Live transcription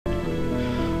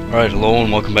Alright, hello and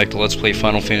welcome back to Let's Play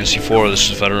Final Fantasy IV. This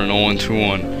is Veteran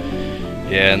 0121.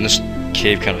 Yeah, and this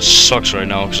cave kind of sucks right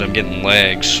now because I'm getting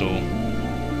lag, so...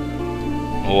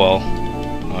 Oh well.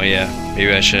 Oh yeah,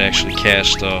 maybe I should actually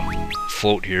cast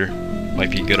float here. Might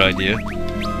be a good idea.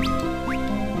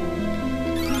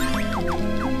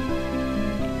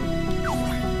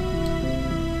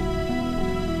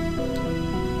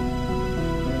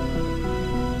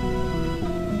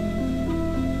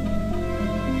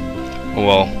 Oh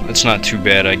well, it's not too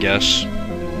bad, I guess.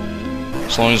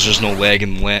 As long as there's no lag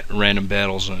in random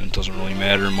battles, then it doesn't really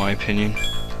matter, in my opinion.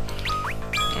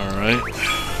 Alright.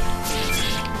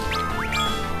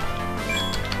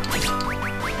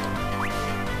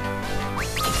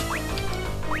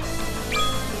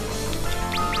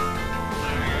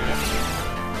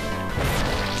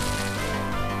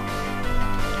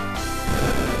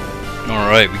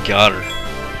 Alright, we got her.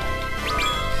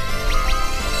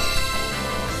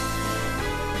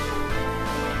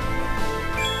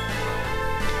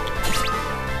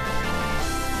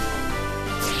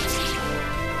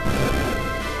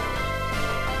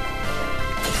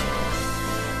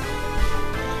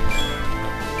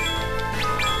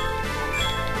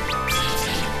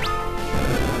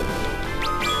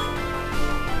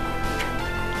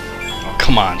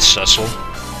 Come on, Cecil.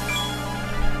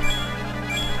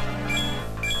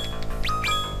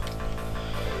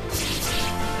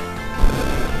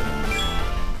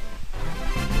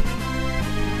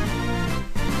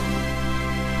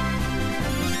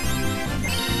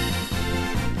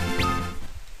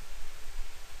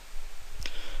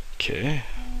 Okay.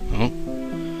 Oh.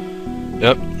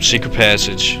 Yep, secret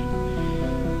passage.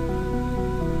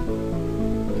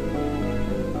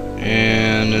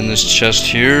 And in this chest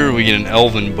here, we get an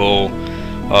elven bow.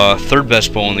 Third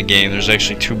best bow in the game. There's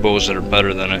actually two bows that are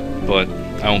better than it, but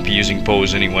I won't be using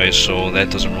bows anyway, so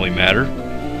that doesn't really matter.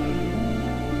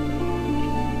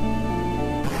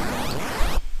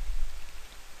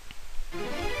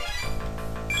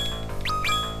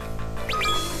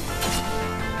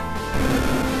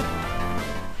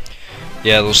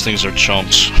 Yeah, those things are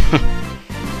chumps.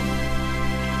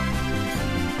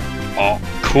 Oh,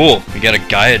 cool. We got a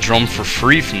Gaia drum for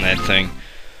free from that thing.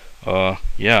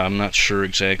 Yeah, I'm not sure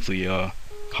exactly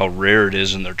how rare it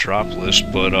is in their drop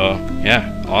list, but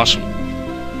yeah,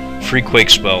 awesome. Free Quake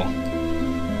spell.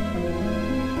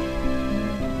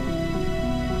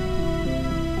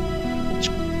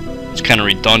 It's kind of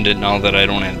redundant now that I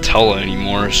don't have Tella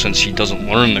anymore, since he doesn't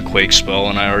learn the Quake spell,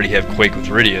 and I already have Quake with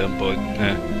Rydia, but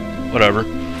whatever.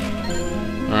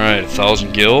 Alright,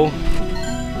 1,000 gil.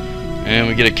 And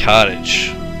we get a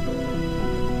cottage.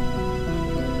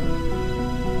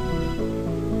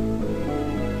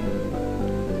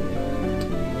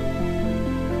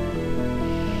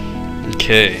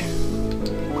 Okay.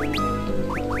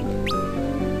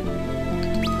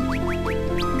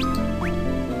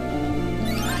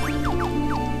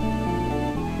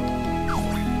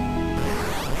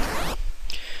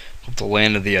 Hope the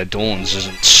land of the Eidolons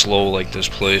isn't slow like this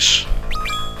place.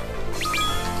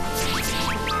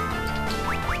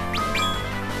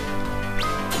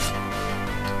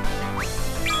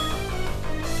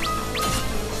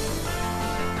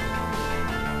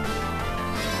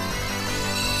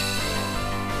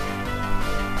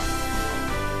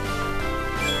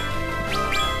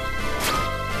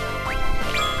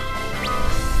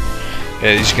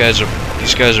 Yeah, these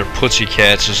guys are pussy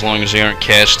cats as long as they aren't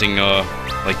casting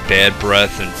like bad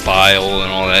breath and bile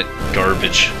and all that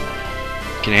garbage.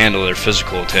 Can handle their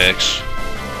physical attacks.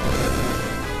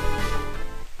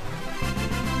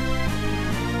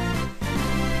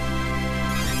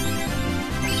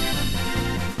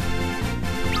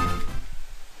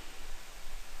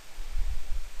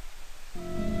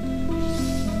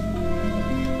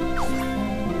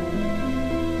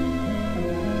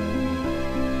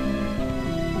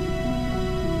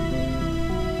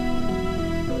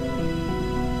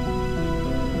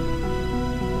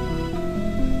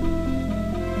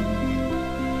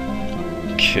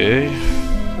 Okay.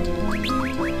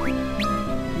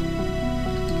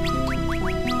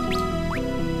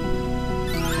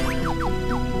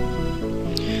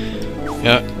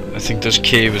 Yeah, I think this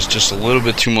cave is just a little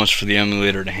bit too much for the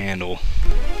emulator to handle.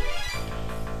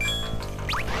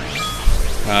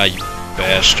 Ah, you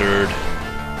bastard.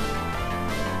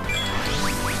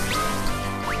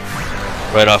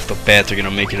 Right off the bat, they're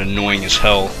gonna make it annoying as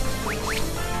hell.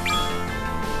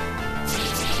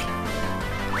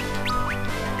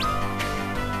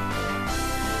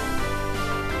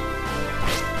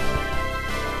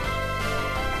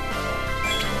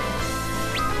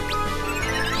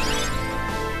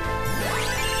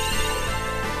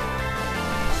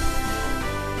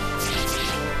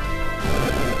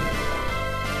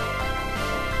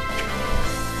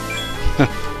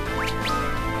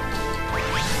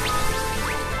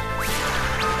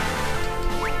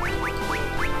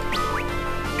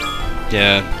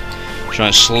 Yeah,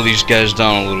 trying to slow these guys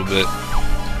down a little bit.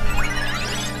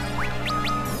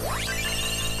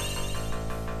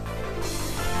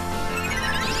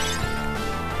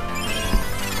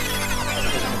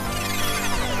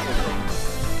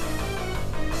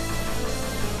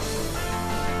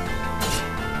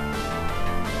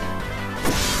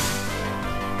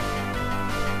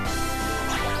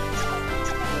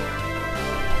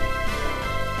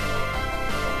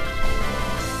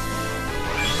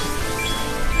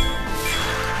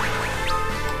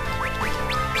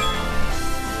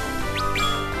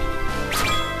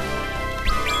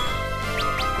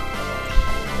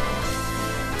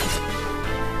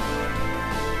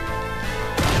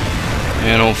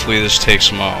 And hopefully this takes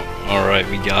him out. Alright,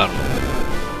 we got him.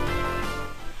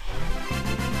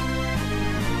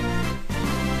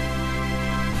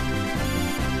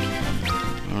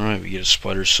 Alright, we get a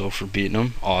spider cell for beating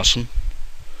him. Awesome.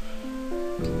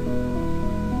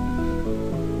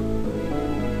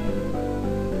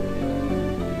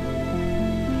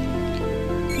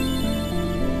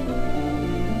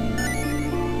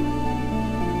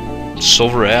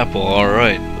 Silver apple,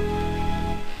 alright.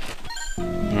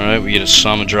 Alright, we get a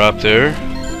Sama drop there.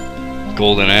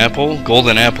 Golden apple.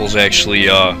 Golden apples actually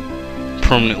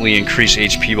permanently increase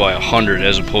HP by 100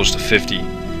 as opposed to 50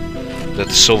 that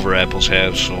the silver apples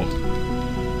have, so.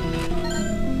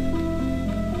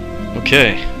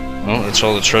 Okay. Well, that's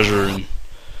all the treasure in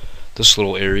this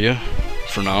little area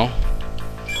for now.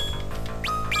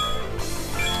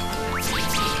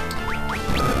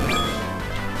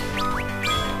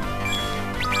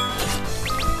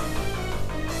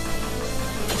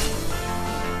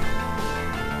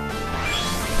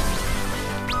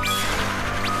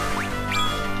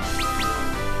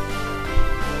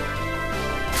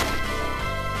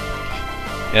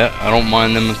 Yeah, I don't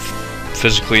mind them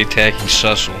physically attacking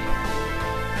Cecil.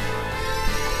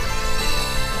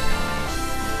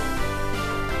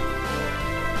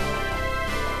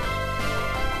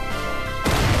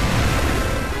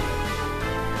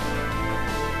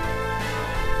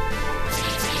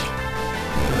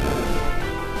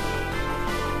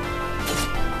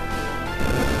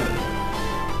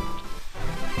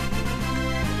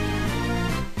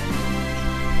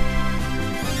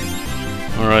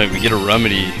 Alright, we get a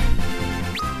remedy.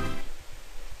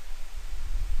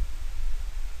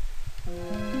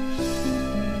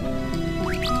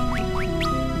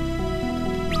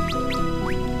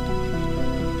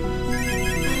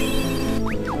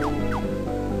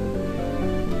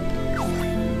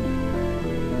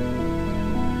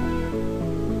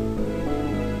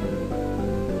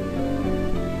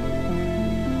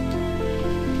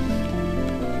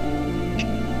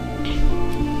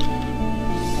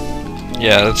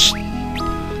 Yeah,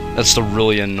 that's the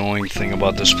really annoying thing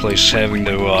about this place, having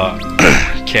to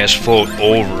cast float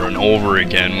over and over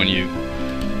again when you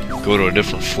go to a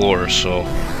different floor. So,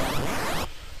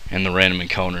 and the random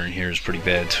encounter in here is pretty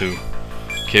bad too.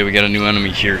 Okay, we got a new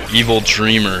enemy here, Evil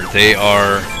Dreamer. They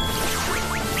are,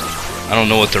 I don't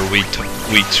know what they're weak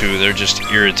to. They're just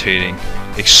irritating,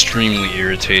 extremely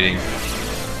irritating,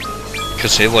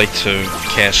 because they like to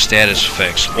cast status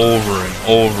effects over and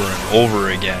over and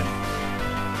over again.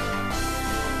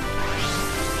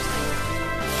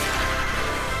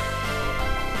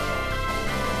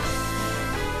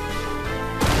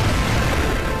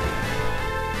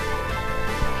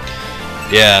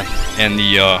 Yeah, and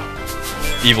the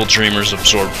Evil Dreamers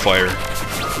absorb fire.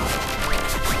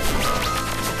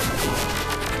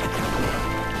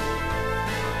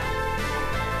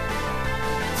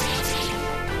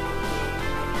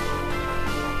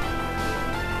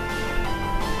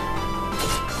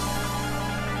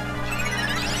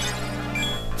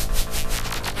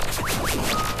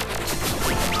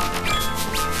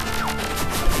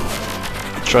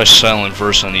 Try Silent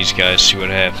Verse on these guys, see what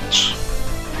happens.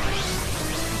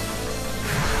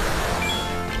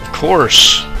 Of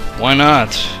course, why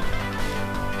not?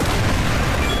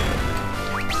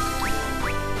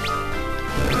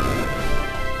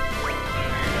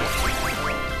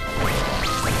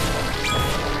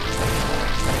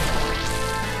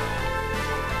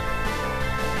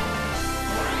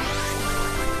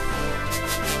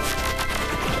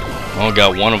 Well,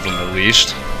 got one of them at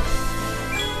least.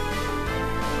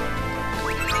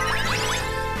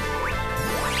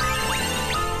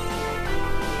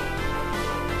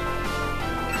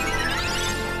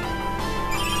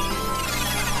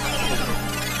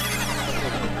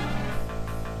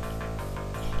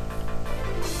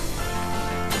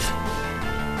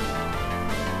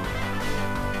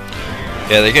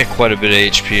 Yeah, they get quite a bit of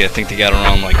HP. I think they got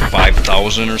around like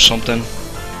 5,000 or something.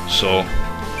 So,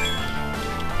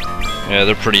 yeah,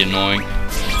 they're pretty annoying.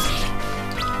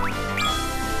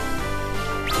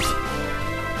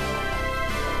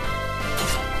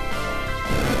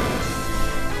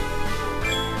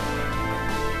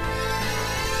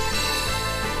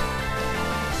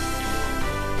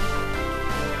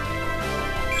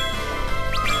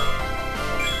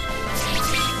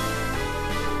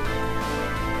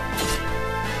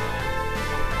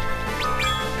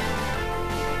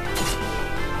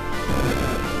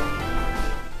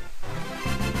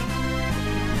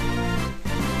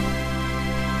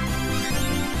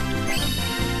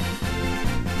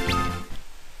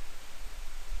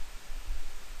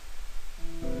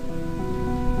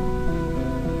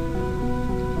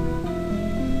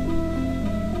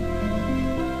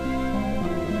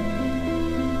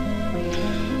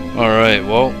 Alright,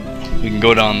 well, we can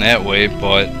go down that way,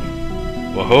 but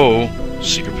whoa,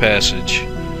 secret passage.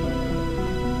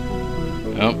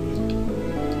 Yep.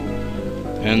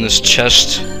 And this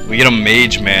chest, we get a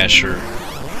mage masher.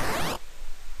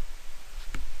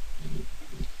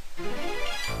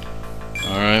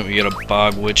 Alright, we get a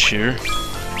bog witch here.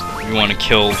 We want to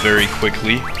kill very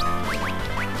quickly.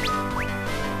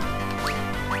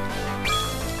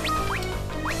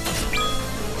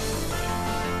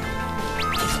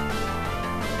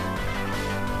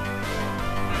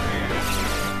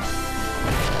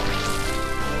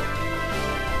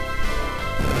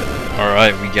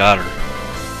 Alright, we got her.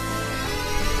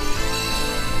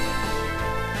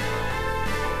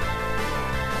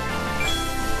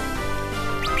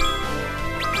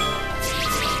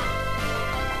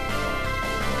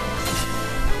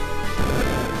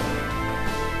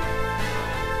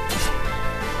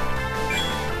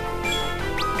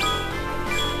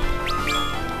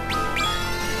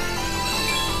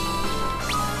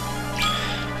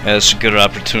 Yeah, it's a good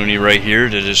opportunity right here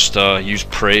to just use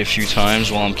prey a few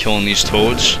times while I'm killing these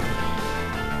toads.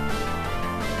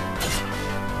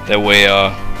 That way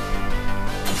I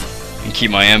can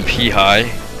keep my MP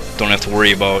high. Don't have to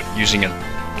worry about using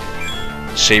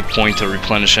a save point to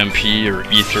replenish MP or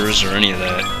ethers or any of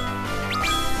that.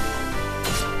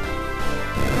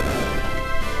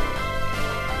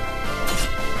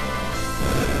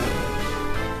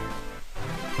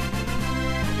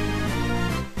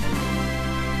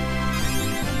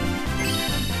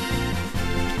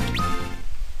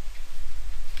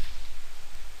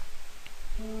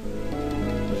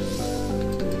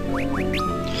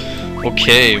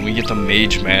 Okay, we get the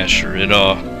Mage Masher. It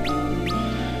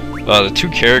the two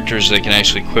characters that can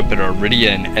actually equip it are Rydia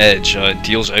and Edge. It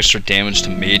deals extra damage to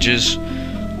mages.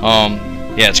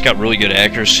 Yeah, it's got really good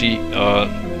accuracy.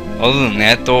 Other than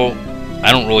that, though,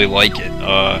 I don't really like it.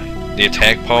 The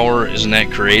attack power isn't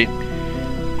that great,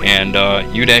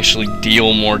 and you'd actually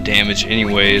deal more damage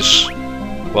anyways.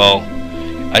 Well,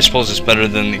 I suppose it's better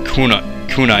than the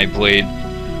kunai blade.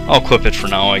 I'll equip it for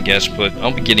now, I guess, but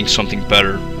I'll be getting something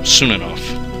better soon enough.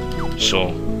 So,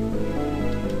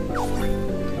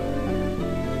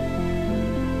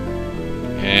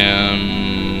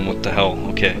 and what the hell?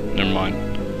 Okay, never mind.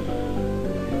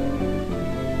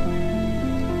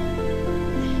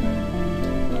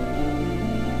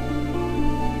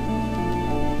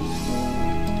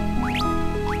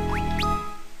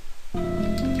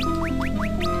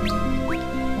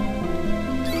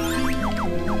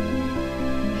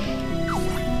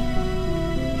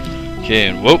 Okay,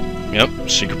 and whoop, yep,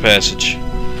 secret passage.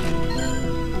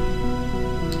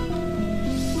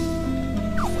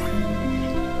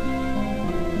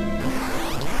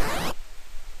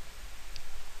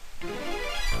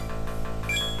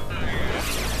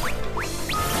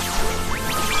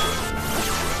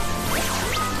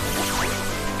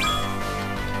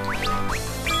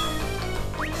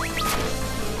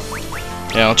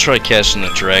 Yeah, I'll try casting the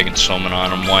dragon summon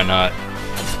on him, why not?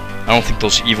 I don't think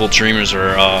those evil dreamers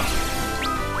are,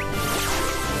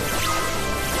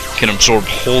 can absorb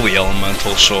holy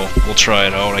elemental, so we'll try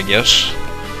it out, I guess.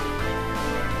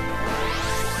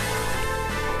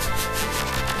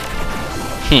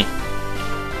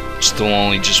 Still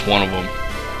only just one of them.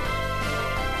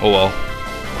 Oh well.